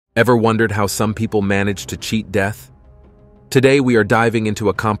Ever wondered how some people manage to cheat death? Today we are diving into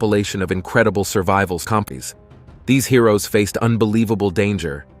a compilation of incredible survival compies. These heroes faced unbelievable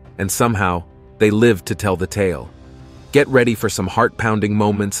danger, and somehow, they lived to tell the tale. Get ready for some heart-pounding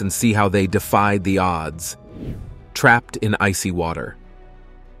moments and see how they defied the odds. Trapped in icy water.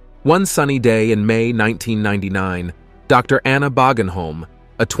 One sunny day in May 1999, Dr. Anna Bogenholm,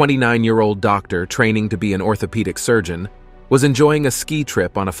 a 29-year-old doctor training to be an orthopedic surgeon, was enjoying a ski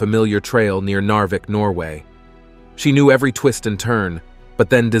trip on a familiar trail near Narvik, Norway. She knew every twist and turn, but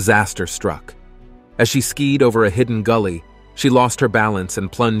then disaster struck. As she skied over a hidden gully, she lost her balance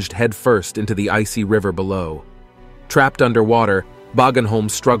and plunged headfirst into the icy river below. Trapped underwater, Bogenholm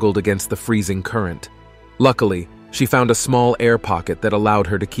struggled against the freezing current. Luckily, she found a small air pocket that allowed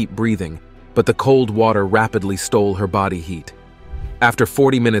her to keep breathing, but the cold water rapidly stole her body heat. After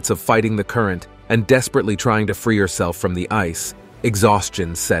 40 minutes of fighting the current and desperately trying to free herself from the ice,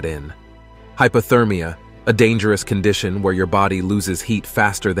 exhaustion set in. Hypothermia, a dangerous condition where your body loses heat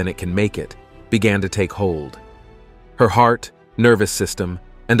faster than it can make it, began to take hold. Her heart, nervous system,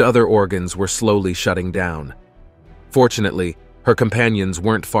 and other organs were slowly shutting down. Fortunately, her companions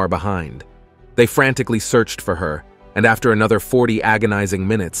weren't far behind. They frantically searched for her, and after another 40 agonizing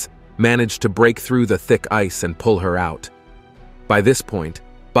minutes, managed to break through the thick ice and pull her out. By this point,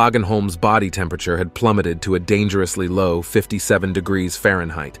 Bogenholm's body temperature had plummeted to a dangerously low 57 degrees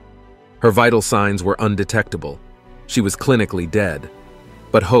Fahrenheit. Her vital signs were undetectable. She was clinically dead.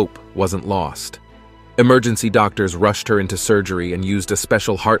 But hope wasn't lost. Emergency doctors rushed her into surgery and used a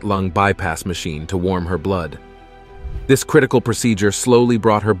special heart-lung bypass machine to warm her blood. This critical procedure slowly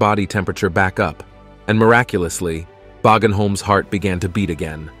brought her body temperature back up, and miraculously, Bogenholm's heart began to beat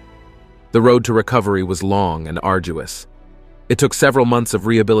again. The road to recovery was long and arduous. It took several months of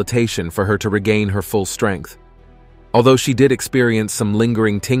rehabilitation for her to regain her full strength. Although she did experience some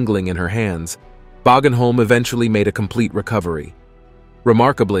lingering tingling in her hands, Bogenholm eventually made a complete recovery.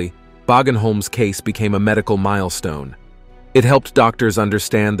 Remarkably, Bogenholm's case became a medical milestone. It helped doctors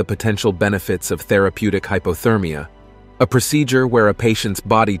understand the potential benefits of therapeutic hypothermia, a procedure where a patient's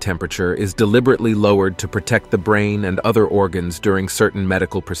body temperature is deliberately lowered to protect the brain and other organs during certain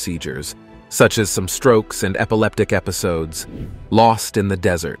medical procedures, such as some strokes and epileptic episodes. Lost in the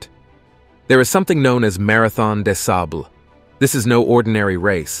desert. There is something known as Marathon des Sables. This is no ordinary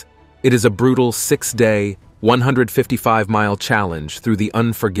race. It is a brutal 6-day, 155-mile challenge through the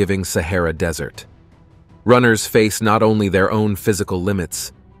unforgiving Sahara Desert. Runners face not only their own physical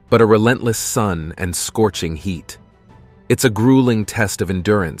limits, but a relentless sun and scorching heat. It's a grueling test of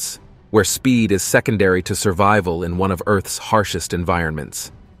endurance, where speed is secondary to survival in one of Earth's harshest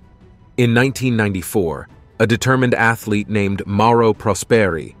environments. In 1994, a determined athlete named Mauro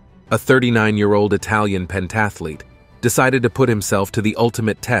Prosperi, a 39-year-old Italian pentathlete, decided to put himself to the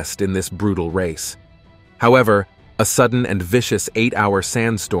ultimate test in this brutal race. However, a sudden and vicious 8-hour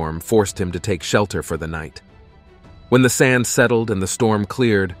sandstorm forced him to take shelter for the night. When the sand settled and the storm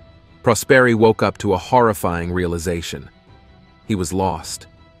cleared, Prosperi woke up to a horrifying realization. He was lost.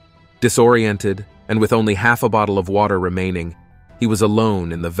 Disoriented, and with only half a bottle of water remaining, he was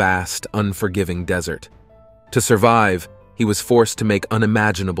alone in the vast, unforgiving desert. To survive, he was forced to make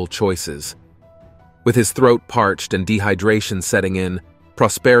unimaginable choices. With his throat parched and dehydration setting in,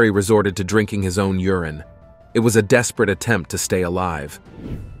 Prosperi resorted to drinking his own urine. It was a desperate attempt to stay alive.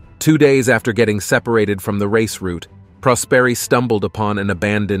 2 days after getting separated from the race route, Prosperi stumbled upon an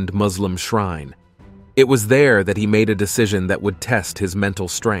abandoned Muslim shrine. It was there that he made a decision that would test his mental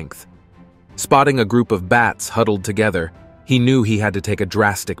strength. Spotting a group of bats huddled together, he knew he had to take a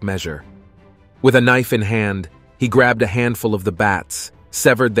drastic measure. With a knife in hand, he grabbed a handful of the bats,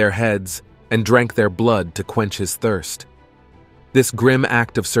 severed their heads, and drank their blood to quench his thirst. This grim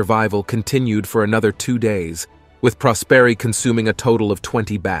act of survival continued for another 2 days, with Prosperi consuming a total of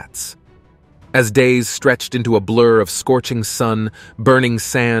 20 bats. As days stretched into a blur of scorching sun, burning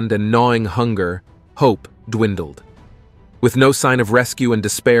sand, and gnawing hunger, hope dwindled. With no sign of rescue and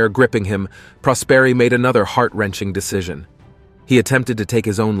despair gripping him, Prosperi made another heart-wrenching decision. He attempted to take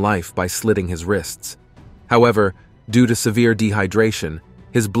his own life by slitting his wrists. However, due to severe dehydration,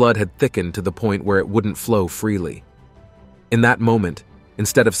 his blood had thickened to the point where it wouldn't flow freely. In that moment,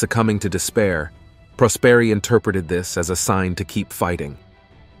 instead of succumbing to despair, Prosperi interpreted this as a sign to keep fighting.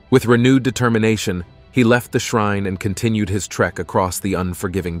 With renewed determination, he left the shrine and continued his trek across the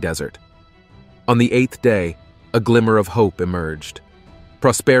unforgiving desert. On the 8th day, a glimmer of hope emerged.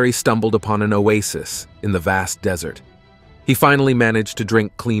 Prosperi stumbled upon an oasis in the vast desert. He finally managed to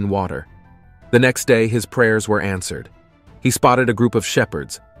drink clean water. The next day, his prayers were answered. He spotted a group of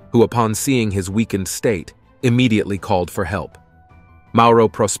shepherds who, upon seeing his weakened state, immediately called for help. Mauro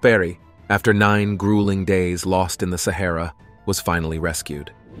Prosperi, after 9 grueling days lost in the Sahara, was finally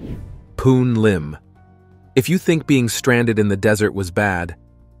rescued. Poon Lim. If you think being stranded in the desert was bad,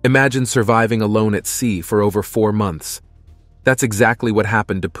 imagine surviving alone at sea for over 4 months. That's exactly what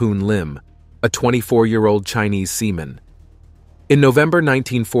happened to Poon Lim, a 24-year-old Chinese seaman. In November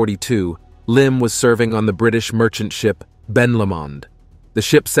 1942, Lim was serving on the British merchant ship Ben Lomond. The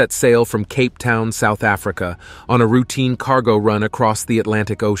ship set sail from Cape Town, South Africa, on a routine cargo run across the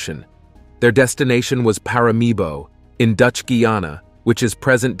Atlantic Ocean. Their destination was Paramaribo, in Dutch Guiana, which is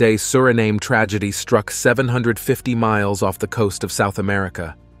present-day Suriname. Tragedy struck 750 miles off the coast of South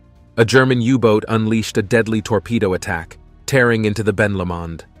America. A German U-boat unleashed a deadly torpedo attack, tearing into the Ben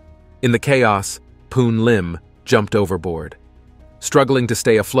Lomond. In the chaos, Poon Lim jumped overboard. Struggling to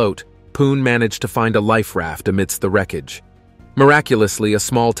stay afloat, Poon managed to find a life raft amidst the wreckage. Miraculously, a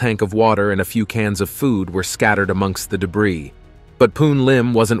small tank of water and a few cans of food were scattered amongst the debris. But Poon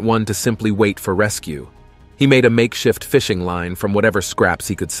Lim wasn't one to simply wait for rescue. He made a makeshift fishing line from whatever scraps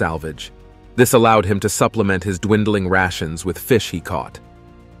he could salvage. This allowed him to supplement his dwindling rations with fish he caught.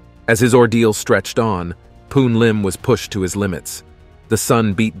 As his ordeal stretched on, Poon Lim was pushed to his limits. The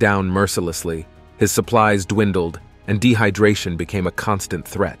sun beat down mercilessly, his supplies dwindled, and dehydration became a constant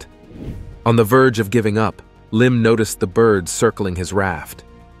threat. On the verge of giving up, Lim noticed the birds circling his raft.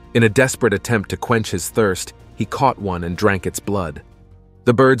 In a desperate attempt to quench his thirst, he caught one and drank its blood.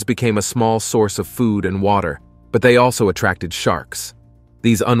 The birds became a small source of food and water, but they also attracted sharks.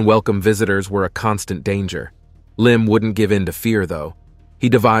 These unwelcome visitors were a constant danger. Lim wouldn't give in to fear, though. He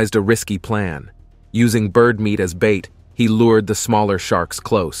devised a risky plan. Using bird meat as bait, he lured the smaller sharks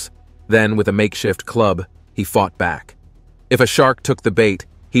close. Then, with a makeshift club, he fought back. If a shark took the bait,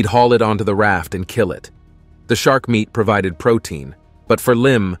 he'd haul it onto the raft and kill it. The shark meat provided protein, but for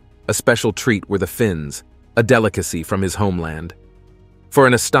Lim, a special treat were the fins, a delicacy from his homeland. For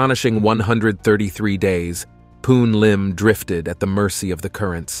an astonishing 133 days, Poon Lim drifted at the mercy of the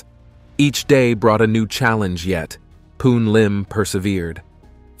currents. Each day brought a new challenge, yet Poon Lim persevered.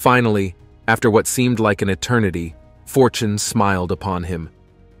 Finally, after what seemed like an eternity, fortune smiled upon him.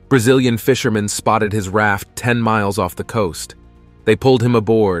 Brazilian fishermen spotted his raft 10 miles off the coast. They pulled him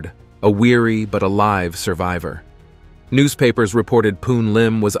aboard, a weary but alive survivor. Newspapers reported Poon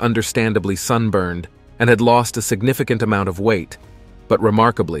Lim was understandably sunburned and had lost a significant amount of weight, but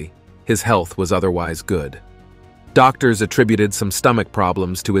remarkably, his health was otherwise good. Doctors attributed some stomach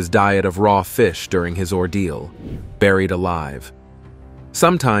problems to his diet of raw fish during his ordeal, buried alive.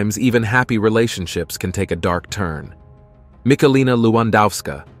 Sometimes even happy relationships can take a dark turn. Michalina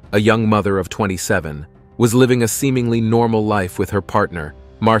Lewandowska, a young mother of 27, was living a seemingly normal life with her partner,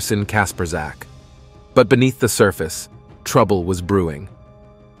 Marcin Kasperzak. But beneath the surface, trouble was brewing.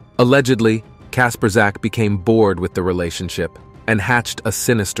 Allegedly, Kasperzak became bored with the relationship and hatched a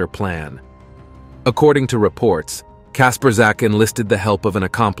sinister plan. According to reports, Kasperzak enlisted the help of an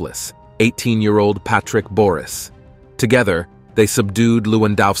accomplice, 18-year-old Patrick Boris. Together, they subdued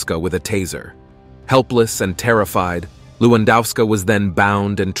Lewandowska with a taser. Helpless and terrified, Lewandowska was then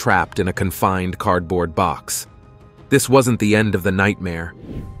bound and trapped in a confined cardboard box. This wasn't the end of the nightmare.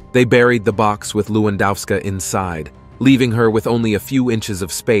 They buried the box with Lewandowska inside, leaving her with only a few inches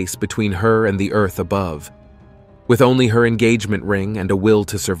of space between her and the earth above. With only her engagement ring and a will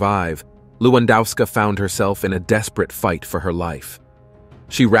to survive, Lewandowska found herself in a desperate fight for her life.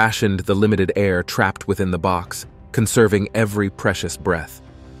 She rationed the limited air trapped within the box, conserving every precious breath.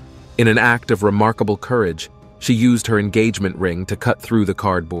 In an act of remarkable courage, she used her engagement ring to cut through the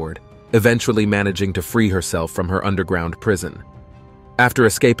cardboard, eventually managing to free herself from her underground prison. After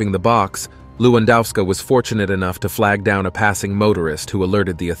escaping the box, Lewandowska was fortunate enough to flag down a passing motorist who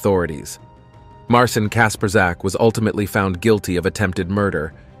alerted the authorities. Marcin Kasperzak was ultimately found guilty of attempted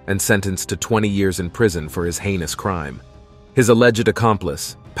murder and sentenced to 20 years in prison for his heinous crime. His alleged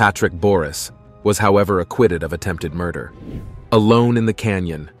accomplice, Patrick Boris, was however acquitted of attempted murder. Alone in the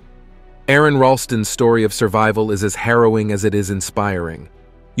canyon. Aron Ralston's story of survival is as harrowing as it is inspiring.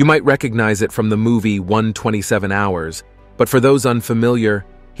 You might recognize it from the movie 127 Hours, but for those unfamiliar,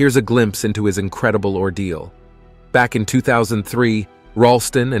 here's a glimpse into his incredible ordeal. Back in 2003,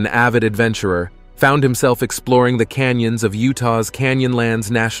 Ralston, an avid adventurer, found himself exploring the canyons of Utah's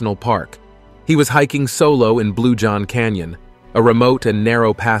Canyonlands National Park. He was hiking solo in Blue John Canyon, a remote and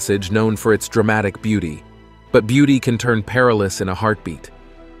narrow passage known for its dramatic beauty. But beauty can turn perilous in a heartbeat.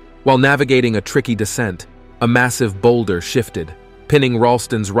 While navigating a tricky descent, a massive boulder shifted, pinning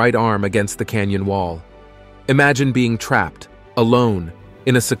Ralston's right arm against the canyon wall. Imagine being trapped, alone,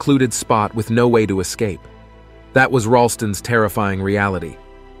 in a secluded spot with no way to escape. That was Ralston's terrifying reality.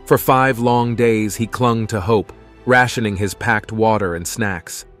 For 5 long days he clung to hope, rationing his packed water and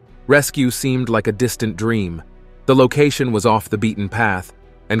snacks. Rescue seemed like a distant dream. The location was off the beaten path,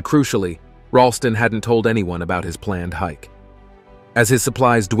 and crucially, Ralston hadn't told anyone about his planned hike. As his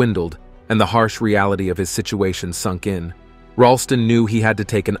supplies dwindled and the harsh reality of his situation sunk in, Ralston knew he had to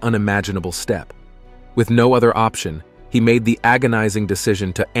take an unimaginable step. With no other option, he made the agonizing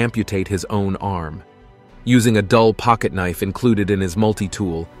decision to amputate his own arm. Using a dull pocket knife included in his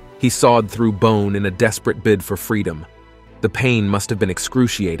multi-tool, he sawed through bone in a desperate bid for freedom. The pain must have been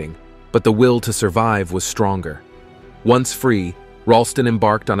excruciating, but the will to survive was stronger. Once free, Ralston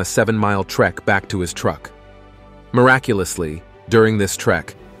embarked on a 7-mile trek back to his truck. Miraculously, during this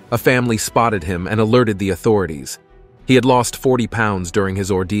trek, a family spotted him and alerted the authorities. He had lost 40 pounds during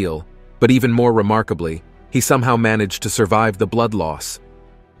his ordeal, but even more remarkably, he somehow managed to survive the blood loss.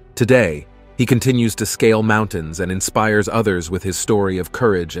 Today, he continues to scale mountains and inspires others with his story of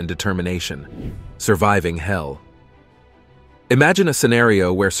courage and determination. Surviving hell. Imagine a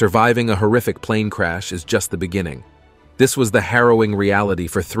scenario where surviving a horrific plane crash is just the beginning. This was the harrowing reality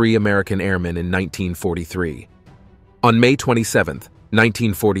for 3 American airmen in 1943. On May 27,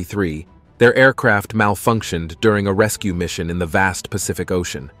 1943, their aircraft malfunctioned during a rescue mission in the vast Pacific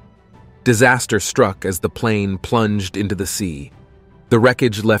Ocean. Disaster struck as the plane plunged into the sea. The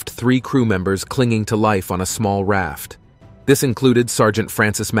wreckage left 3 crew members clinging to life on a small raft. This included Sergeant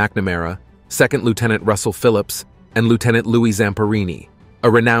Francis McNamara, Second Lieutenant Russell Phillips, and Lieutenant Louis Zamperini, a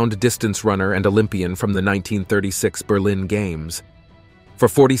renowned distance runner and Olympian from the 1936 Berlin Games. For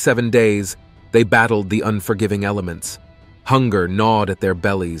 47 days, they battled the unforgiving elements. Hunger gnawed at their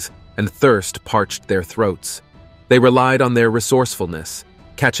bellies, and thirst parched their throats. They relied on their resourcefulness,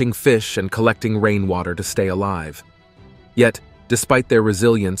 catching fish and collecting rainwater to stay alive. Yet, despite their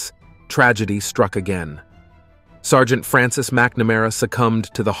resilience, tragedy struck again. Sergeant Francis McNamara succumbed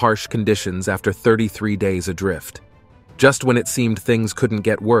to the harsh conditions after 33 days adrift. Just when it seemed things couldn't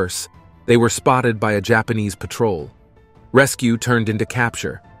get worse, they were spotted by a Japanese patrol. Rescue turned into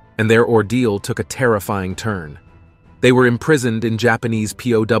capture, and their ordeal took a terrifying turn. They were imprisoned in Japanese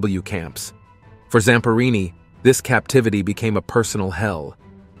POW camps. For Zamperini, this captivity became a personal hell.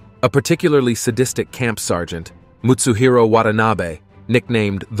 A particularly sadistic camp sergeant, Mutsuhiro Watanabe,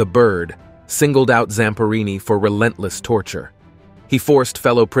 nicknamed the Bird, singled out Zamperini for relentless torture. He forced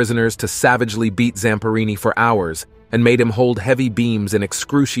fellow prisoners to savagely beat Zamperini for hours and made him hold heavy beams in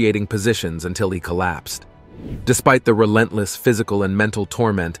excruciating positions until he collapsed. Despite the relentless physical and mental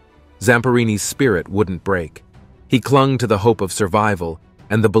torment, Zamperini's spirit wouldn't break. He clung to the hope of survival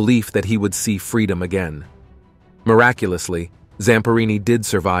and the belief that he would see freedom again. Miraculously, Zamperini did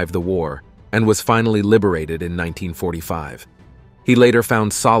survive the war and was finally liberated in 1945. He later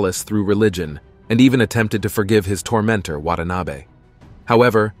found solace through religion and even attempted to forgive his tormentor, Watanabe.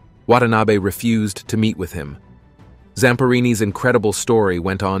 However, Watanabe refused to meet with him. Zamperini's incredible story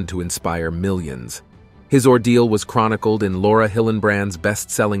went on to inspire millions. His ordeal was chronicled in Laura Hillenbrand's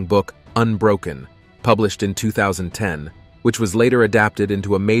best-selling book, Unbroken, published in 2010, which was later adapted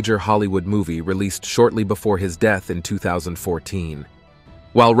into a major Hollywood movie released shortly before his death in 2014.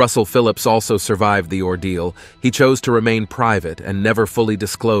 While Russell Phillips also survived the ordeal, he chose to remain private and never fully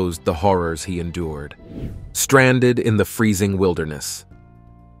disclosed the horrors he endured. Stranded in the freezing wilderness.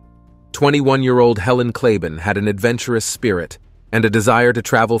 21-year-old Helen Klaben had an adventurous spirit and a desire to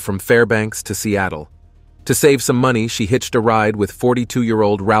travel from Fairbanks to Seattle. To save some money, she hitched a ride with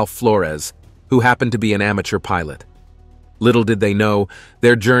 42-year-old Ralph Flores, who happened to be an amateur pilot. Little did they know,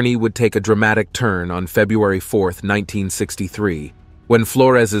 their journey would take a dramatic turn on February 4, 1963, when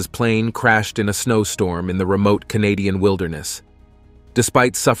Flores's plane crashed in a snowstorm in the remote Canadian wilderness.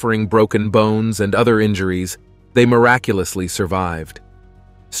 Despite suffering broken bones and other injuries, they miraculously survived.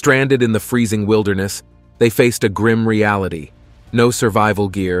 Stranded in the freezing wilderness, they faced a grim reality. No survival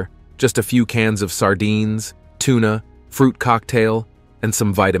gear, just a few cans of sardines, tuna, fruit cocktail, and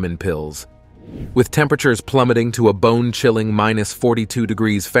some vitamin pills. With temperatures plummeting to a bone-chilling -42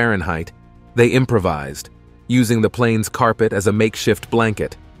 degrees Fahrenheit, they improvised, using the plane's carpet as a makeshift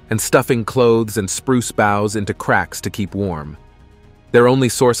blanket and stuffing clothes and spruce boughs into cracks to keep warm. Their only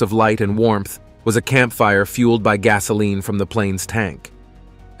source of light and warmth was a campfire fueled by gasoline from the plane's tank.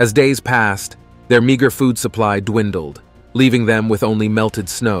 As days passed, their meager food supply dwindled, leaving them with only melted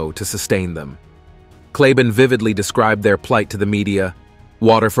snow to sustain them. Klaben vividly described their plight to the media: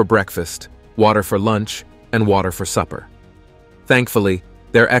 water for breakfast, water for lunch, and water for supper. Thankfully,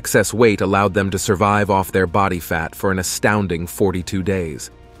 their excess weight allowed them to survive off their body fat for an astounding 42 days.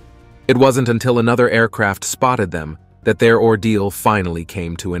 It wasn't until another aircraft spotted them that their ordeal finally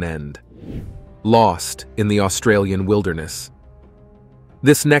came to an end. Lost in the Australian wilderness.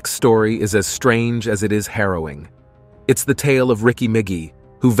 This next story is as strange as it is harrowing. It's the tale of Ricky Miggy,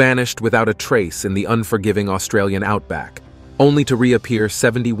 who vanished without a trace in the unforgiving Australian outback, only to reappear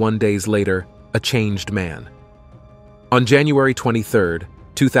 71 days later, a changed man. On January 23,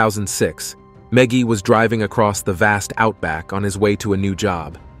 2006, Miggy was driving across the vast outback on his way to a new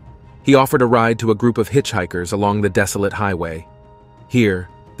job. He offered a ride to a group of hitchhikers along the desolate highway. Here,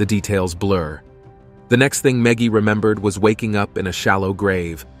 the details blur. The next thing Miggy remembered was waking up in a shallow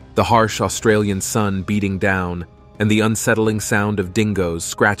grave, the harsh Australian sun beating down, and the unsettling sound of dingoes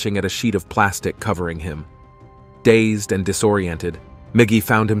scratching at a sheet of plastic covering him. Dazed and disoriented, Miggy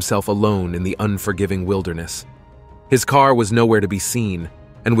found himself alone in the unforgiving wilderness. His car was nowhere to be seen,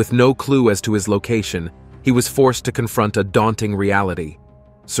 and with no clue as to his location, he was forced to confront a daunting reality: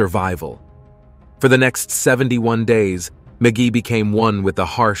 survival. For the next 71 days, Miggy became one with the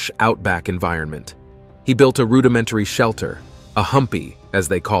harsh outback environment. He built a rudimentary shelter, a humpy, as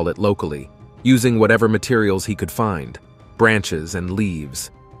they call it locally, using whatever materials he could find, branches and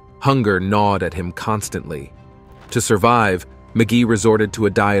leaves. Hunger gnawed at him constantly. To survive, Miggy resorted to a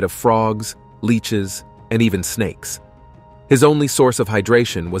diet of frogs, leeches, and even snakes. His only source of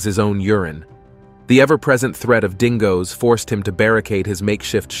hydration was his own urine. The ever-present threat of dingoes forced him to barricade his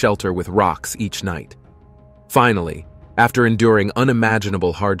makeshift shelter with rocks each night. Finally, after enduring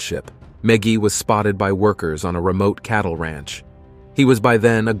unimaginable hardship, Miggy was spotted by workers on a remote cattle ranch. He was by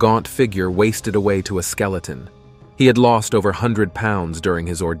then a gaunt figure wasted away to a skeleton. He had lost over 100 pounds during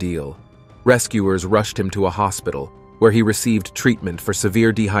his ordeal. Rescuers rushed him to a hospital, where he received treatment for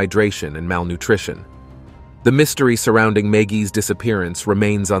severe dehydration and malnutrition. The mystery surrounding Miggy's disappearance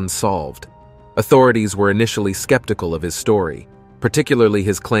remains unsolved. Authorities were initially skeptical of his story, particularly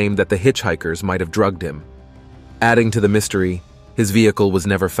his claim that the hitchhikers might have drugged him. Adding to the mystery, his vehicle was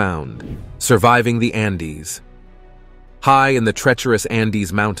never found. Surviving the Andes. High in the treacherous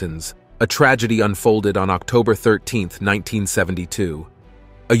Andes Mountains, a tragedy unfolded on October 13, 1972.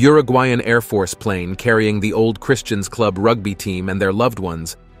 A Uruguayan Air Force plane carrying the Old Christians Club rugby team and their loved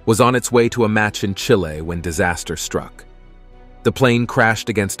ones was on its way to a match in Chile when disaster struck. The plane crashed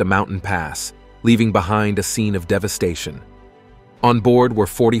against a mountain pass, leaving behind a scene of devastation. On board were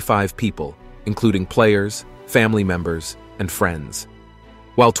 45 people, including players, family members, and friends.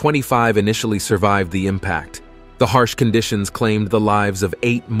 While 25 initially survived the impact, the harsh conditions claimed the lives of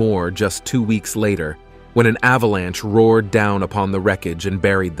 8 more just 2 weeks later, when an avalanche roared down upon the wreckage and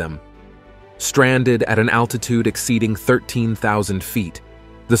buried them. Stranded at an altitude exceeding 13,000 feet,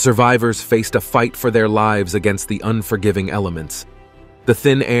 the survivors faced a fight for their lives against the unforgiving elements. The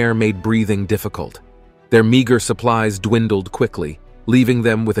thin air made breathing difficult. Their meager supplies dwindled quickly, leaving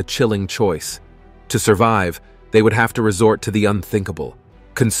them with a chilling choice. To survive, they would have to resort to the unthinkable,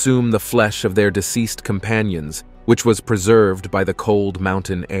 consume the flesh of their deceased companions, which was preserved by the cold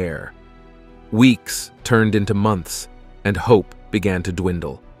mountain air. Weeks turned into months, and hope began to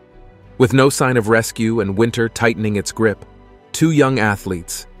dwindle. With no sign of rescue and winter tightening its grip, 2 young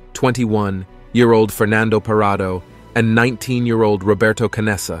athletes, 21-year-old Fernando Parado and 19-year-old Roberto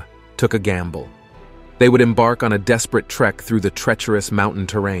Canessa, took a gamble. They would embark on a desperate trek through the treacherous mountain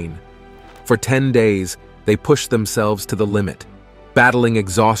terrain. For 10 days, they pushed themselves to the limit, battling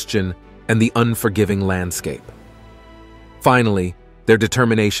exhaustion and the unforgiving landscape. Finally, their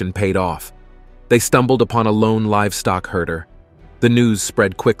determination paid off. They stumbled upon a lone livestock herder. The news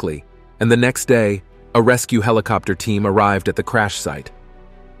spread quickly, and the next day, a rescue helicopter team arrived at the crash site.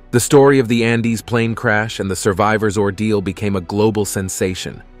 The story of the Andes plane crash and the survivors' ordeal became a global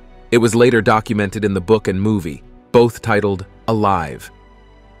sensation. It was later documented in the book and movie, both titled Alive.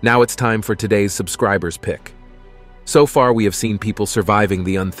 Now it's time for today's subscribers' pick. So far, we have seen people surviving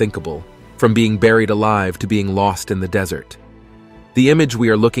the unthinkable, from being buried alive to being lost in the desert. The image we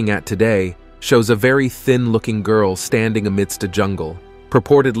are looking at today shows a very thin-looking girl standing amidst a jungle,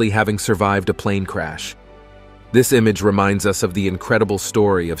 purportedly having survived a plane crash. This image reminds us of the incredible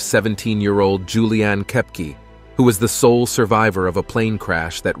story of 17-year-old Julianne Kepke, who was the sole survivor of a plane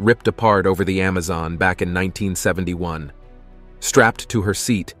crash that ripped apart over the Amazon back in 1971. Strapped to her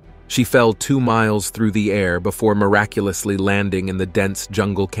seat, she fell 2 miles through the air before miraculously landing in the dense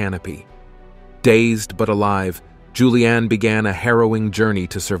jungle canopy. Dazed but alive, Julianne began a harrowing journey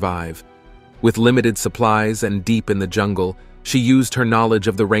to survive. With limited supplies and deep in the jungle, she used her knowledge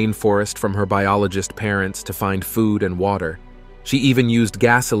of the rainforest from her biologist parents to find food and water. She even used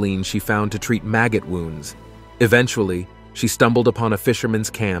gasoline she found to treat maggot wounds. Eventually, she stumbled upon a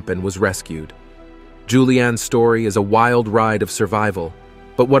fisherman's camp and was rescued. Julianne's story is a wild ride of survival.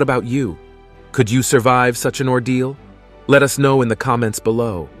 But what about you? Could you survive such an ordeal? Let us know in the comments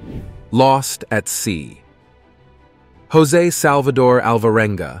below. Lost at sea. José Salvador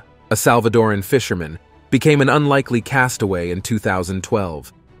Alvarenga, a Salvadoran fisherman, became an unlikely castaway in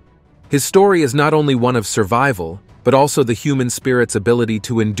 2012. His story is not only one of survival, but also the human spirit's ability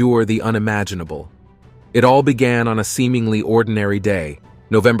to endure the unimaginable. It all began on a seemingly ordinary day,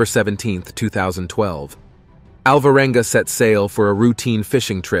 November 17, 2012. Alvarenga set sail for a routine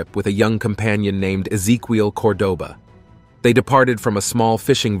fishing trip with a young companion named Ezequiel Cordoba. They departed from a small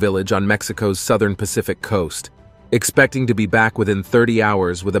fishing village on Mexico's southern Pacific coast, expecting to be back within 30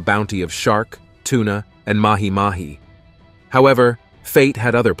 hours with a bounty of shark, tuna, and mahi-mahi. However, fate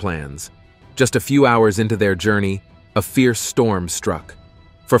had other plans. Just a few hours into their journey, a fierce storm struck.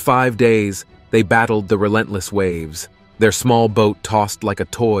 For 5 days, they battled the relentless waves, their small boat tossed like a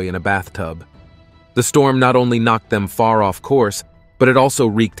toy in a bathtub. The storm not only knocked them far off course, but it also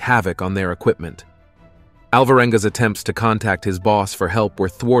wreaked havoc on their equipment. Alvarenga's attempts to contact his boss for help were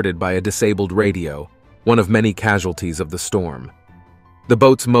thwarted by a disabled radio, one of many casualties of the storm. The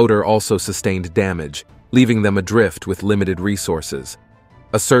boat's motor also sustained damage, leaving them adrift with limited resources.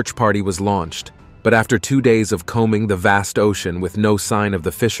 A search party was launched, but after 2 days of combing the vast ocean with no sign of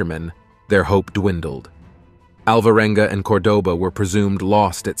the fishermen, their hope dwindled. Alvarenga and Cordoba were presumed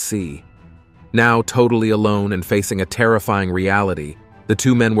lost at sea. Now totally alone and facing a terrifying reality, the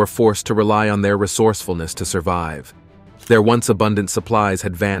two men were forced to rely on their resourcefulness to survive. Their once abundant supplies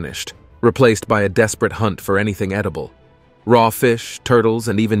had vanished, replaced by a desperate hunt for anything edible. Raw fish, turtles,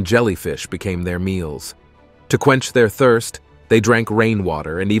 and even jellyfish became their meals. To quench their thirst, they drank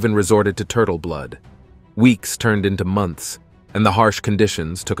rainwater and even resorted to turtle blood. Weeks turned into months, and the harsh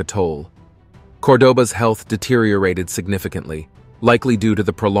conditions took a toll. Cordoba's health deteriorated significantly, likely due to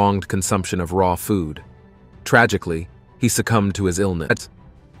the prolonged consumption of raw food. Tragically, he succumbed to his illness.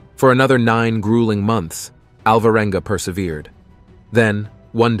 For another 9 grueling months, Alvarenga persevered. Then,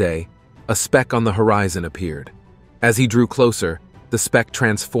 one day, a speck on the horizon appeared. As he drew closer, the speck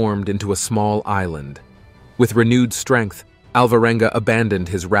transformed into a small island. With renewed strength, Alvarenga abandoned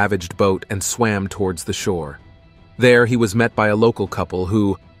his ravaged boat and swam towards the shore. There he was met by a local couple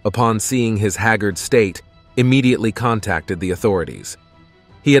who, upon seeing his haggard state, immediately contacted the authorities.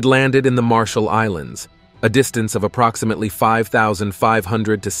 He had landed in the Marshall Islands, a distance of approximately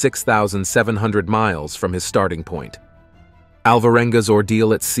 5,500 to 6,700 miles from his starting point. Alvarenga's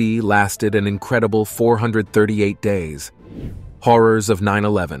ordeal at sea lasted an incredible 438 days. Horrors of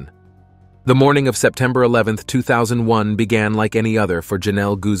 9/11. The morning of September 11, 2001 began like any other for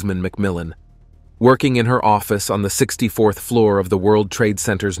Janelle Guzman McMillan. Working in her office on the 64th floor of the World Trade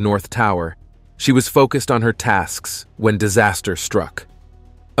Center's North Tower, she was focused on her tasks when disaster struck.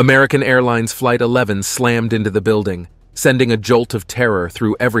 American Airlines Flight 11 slammed into the building, sending a jolt of terror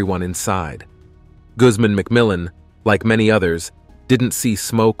through everyone inside. Guzman McMillan, like many others, didn't see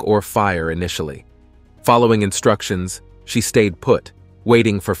smoke or fire initially. Following instructions, she stayed put,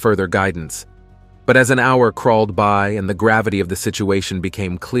 waiting for further guidance. But as an hour crawled by and the gravity of the situation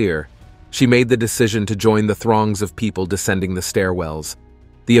became clear, she made the decision to join the throngs of people descending the stairwells.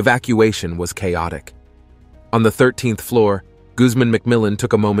 The evacuation was chaotic. On the 13th floor, Guzman McMillan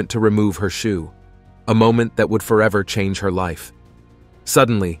took a moment to remove her shoe, a moment that would forever change her life.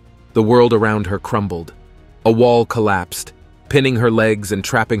 Suddenly, the world around her crumbled. A wall collapsed, pinning her legs and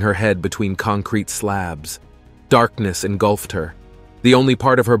trapping her head between concrete slabs. Darkness engulfed her. The only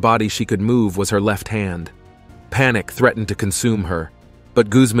part of her body she could move was her left hand. Panic threatened to consume her, but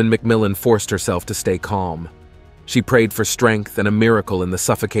Guzman McMillan forced herself to stay calm. She prayed for strength and a miracle in the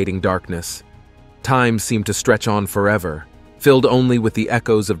suffocating darkness. Time seemed to stretch on forever, filled only with the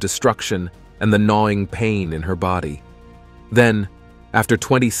echoes of destruction and the gnawing pain in her body. Then, after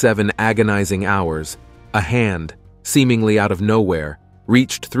 27 agonizing hours, a hand, seemingly out of nowhere,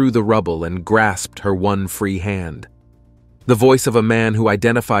 reached through the rubble and grasped her one free hand. The voice of a man who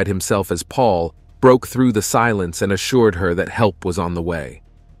identified himself as Paul broke through the silence and assured her that help was on the way.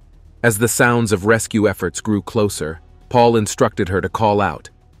 As the sounds of rescue efforts grew closer, Paul instructed her to call out,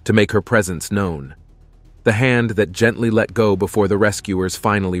 to make her presence known. The hand that gently let go before the rescuers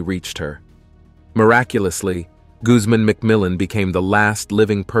finally reached her. Miraculously, Guzman McMillan became the last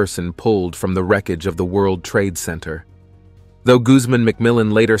living person pulled from the wreckage of the World Trade Center. Though Guzman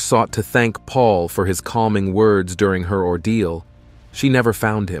McMillan later sought to thank Paul for his calming words during her ordeal, she never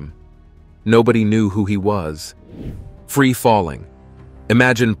found him. Nobody knew who he was. Free falling.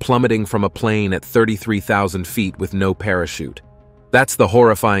 Imagine plummeting from a plane at 33,000 feet with no parachute. That's the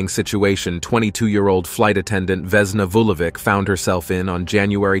horrifying situation 22-year-old flight attendant Vesna Vulovic found herself in on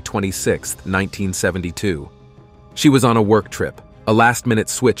January 26, 1972. She was on a work trip, a last-minute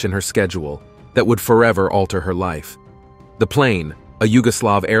switch in her schedule that would forever alter her life. The plane, a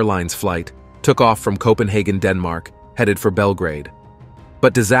Yugoslav Airlines flight, took off from Copenhagen, Denmark, headed for Belgrade.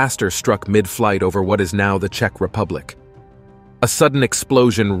 But disaster struck mid-flight over what is now the Czech Republic. A sudden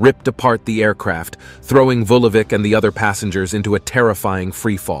explosion ripped apart the aircraft, throwing Vulovic and the other passengers into a terrifying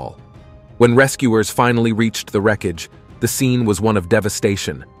freefall. When rescuers finally reached the wreckage, the scene was one of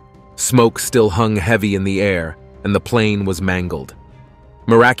devastation. Smoke still hung heavy in the air, and the plane was mangled.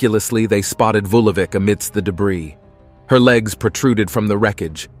 Miraculously, they spotted Vulovic amidst the debris. Her legs protruded from the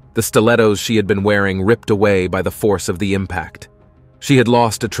wreckage, the stilettos she had been wearing ripped away by the force of the impact. She had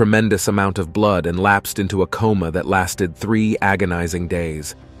lost a tremendous amount of blood and lapsed into a coma that lasted 3 agonizing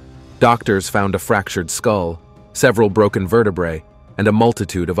days. Doctors found a fractured skull, several broken vertebrae, and a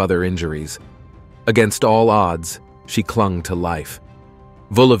multitude of other injuries. Against all odds, she clung to life.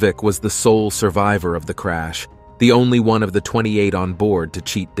 Vulovic was the sole survivor of the crash, the only one of the 28 on board to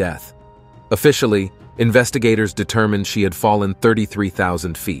cheat death. Officially, investigators determined she had fallen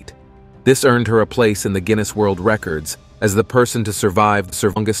 33,000 feet. This earned her a place in the Guinness World Records as the person to survive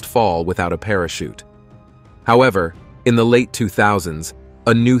the longest fall without a parachute. However, in the late 2000s,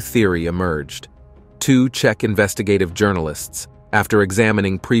 a new theory emerged. 2 Czech investigative journalists, after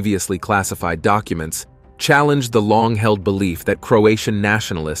examining previously classified documents, challenged the long-held belief that Croatian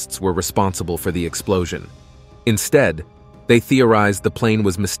nationalists were responsible for the explosion. Instead, they theorized the plane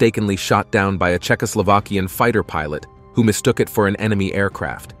was mistakenly shot down by a Czechoslovakian fighter pilot who mistook it for an enemy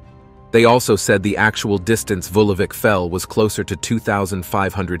aircraft. They also said the actual distance Vulovic fell was closer to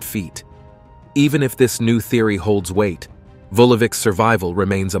 2,500 feet. Even if this new theory holds weight, Vulovic's survival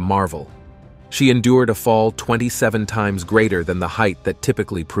remains a marvel. She endured a fall 27 times greater than the height that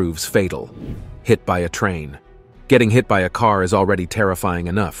typically proves fatal. Hit by a train. Getting hit by a car is already terrifying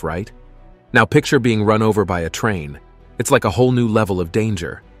enough, right? Now picture being run over by a train. It's like a whole new level of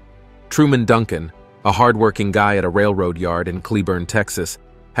danger. Truman Duncan, a hardworking guy at a railroad yard in Cleburne, Texas,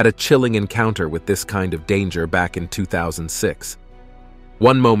 had a chilling encounter with this kind of danger back in 2006.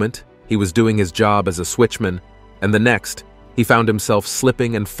 One moment, he was doing his job as a switchman, and the next, he found himself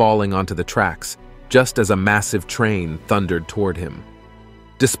slipping and falling onto the tracks, just as a massive train thundered toward him.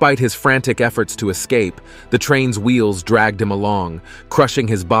 Despite his frantic efforts to escape, the train's wheels dragged him along, crushing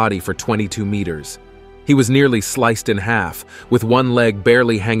his body for 22 meters. He was nearly sliced in half, with one leg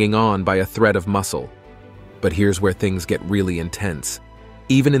barely hanging on by a thread of muscle. But here's where things get really intense.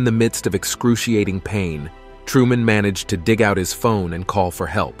 Even in the midst of excruciating pain, Truman managed to dig out his phone and call for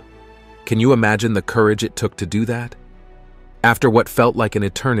help. Can you imagine the courage it took to do that? After what felt like an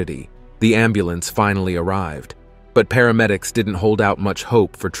eternity, the ambulance finally arrived, but paramedics didn't hold out much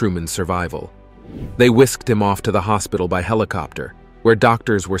hope for Truman's survival. They whisked him off to the hospital by helicopter, where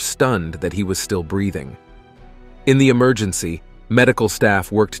doctors were stunned that he was still breathing. In the emergency, medical staff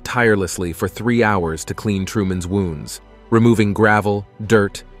worked tirelessly for 3 hours to clean Truman's wounds, removing gravel,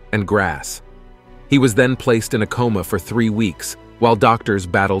 dirt, and grass. He was then placed in a coma for 3 weeks while doctors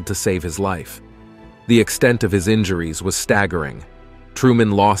battled to save his life. The extent of his injuries was staggering.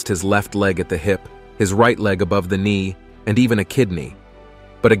 Truman lost his left leg at the hip, his right leg above the knee, and even a kidney.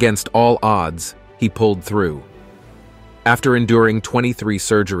 But against all odds, he pulled through. After enduring 23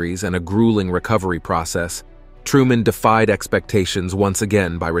 surgeries and a grueling recovery process, Truman defied expectations once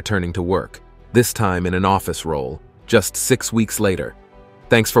again by returning to work, this time in an office role, just 6 weeks later.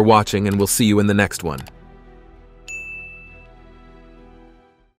 Thanks for watching, and we'll see you in the next one.